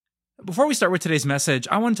Before we start with today's message,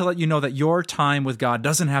 I wanted to let you know that your time with God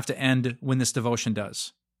doesn't have to end when this devotion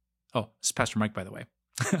does. Oh, it's Pastor Mike, by the way.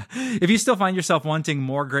 If you still find yourself wanting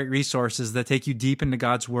more great resources that take you deep into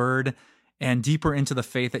God's Word and deeper into the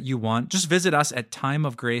faith that you want, just visit us at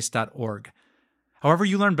timeofgrace.org. However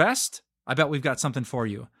you learn best, I bet we've got something for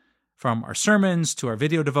you. From our sermons, to our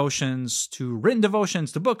video devotions, to written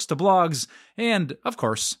devotions, to books, to blogs, and, of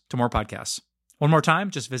course, to more podcasts. One more time,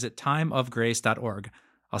 just visit timeofgrace.org.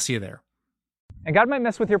 I'll see you there. And God might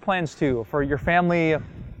mess with your plans too, for your family,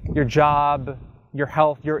 your job, your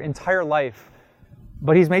health, your entire life.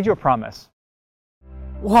 But He's made you a promise.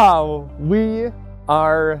 Wow, we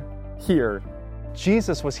are here.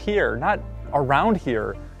 Jesus was here, not around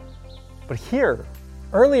here, but here.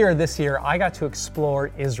 Earlier this year, I got to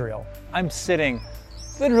explore Israel. I'm sitting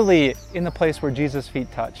literally in the place where Jesus' feet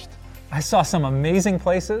touched. I saw some amazing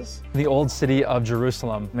places. The old city of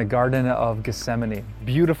Jerusalem, the Garden of Gethsemane,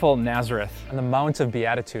 beautiful Nazareth, and the Mount of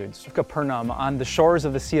Beatitudes, Capernaum, on the shores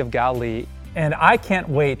of the Sea of Galilee. And I can't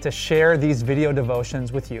wait to share these video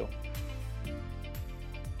devotions with you.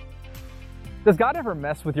 Does God ever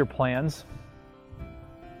mess with your plans?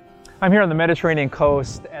 I'm here on the Mediterranean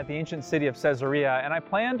coast at the ancient city of Caesarea, and I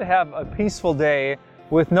plan to have a peaceful day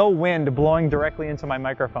with no wind blowing directly into my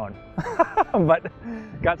microphone. But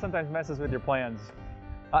God sometimes messes with your plans.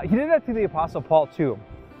 He did that to the Apostle Paul too.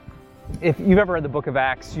 If you've ever read the book of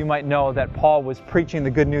Acts, you might know that Paul was preaching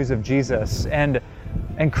the good news of Jesus, and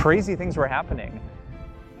crazy things were happening.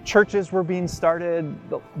 Churches were being started.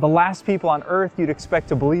 The last people on earth you'd expect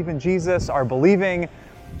to believe in Jesus are believing.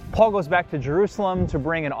 Paul goes back to Jerusalem to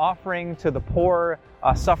bring an offering to the poor,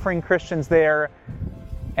 suffering Christians there.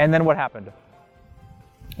 And then what happened?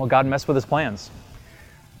 Well, God messed with his plans.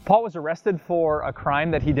 Paul was arrested for a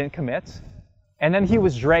crime that he didn't commit. And then he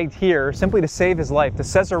was dragged here simply to save his life to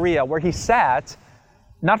Caesarea, where he sat,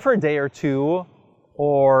 not for a day or two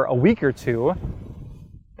or a week or two.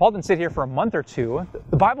 Paul didn't sit here for a month or two.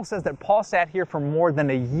 The Bible says that Paul sat here for more than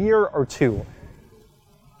a year or two.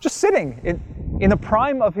 Just sitting in the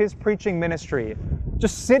prime of his preaching ministry,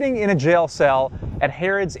 just sitting in a jail cell at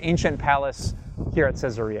Herod's ancient palace here at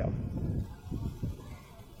Caesarea.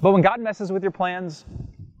 But when God messes with your plans,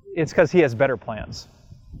 it's because He has better plans.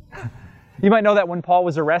 You might know that when Paul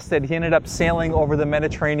was arrested, he ended up sailing over the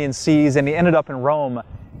Mediterranean seas and he ended up in Rome.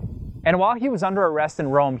 And while he was under arrest in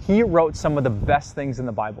Rome, he wrote some of the best things in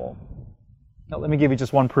the Bible. Now, let me give you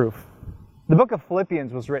just one proof. The book of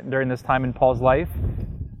Philippians was written during this time in Paul's life,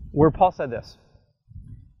 where Paul said this: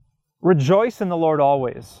 "Rejoice in the Lord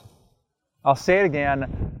always." I'll say it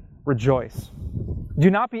again, rejoice. "Do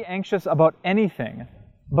not be anxious about anything,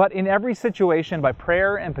 but in every situation, by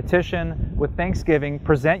prayer and petition, with thanksgiving,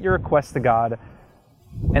 present your requests to God,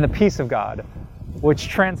 and the peace of God, which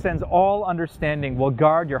transcends all understanding, will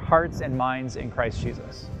guard your hearts and minds in Christ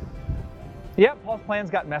Jesus." Yeah, Paul's plans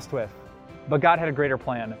got messed with, but God had a greater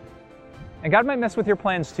plan. And God might mess with your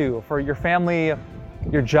plans too, for your family,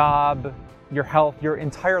 your job, your health, your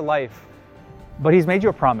entire life. But He's made you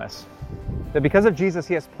a promise that because of Jesus,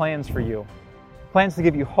 He has plans for you, plans to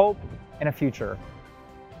give you hope and a future.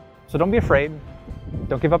 So don't be afraid.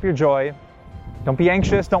 Don't give up your joy. Don't be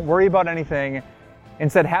anxious. Don't worry about anything.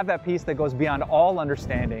 Instead, have that peace that goes beyond all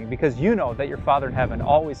understanding, because you know that your Father in heaven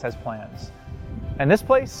always has plans. And this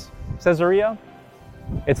place, Caesarea,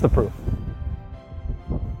 it's the proof.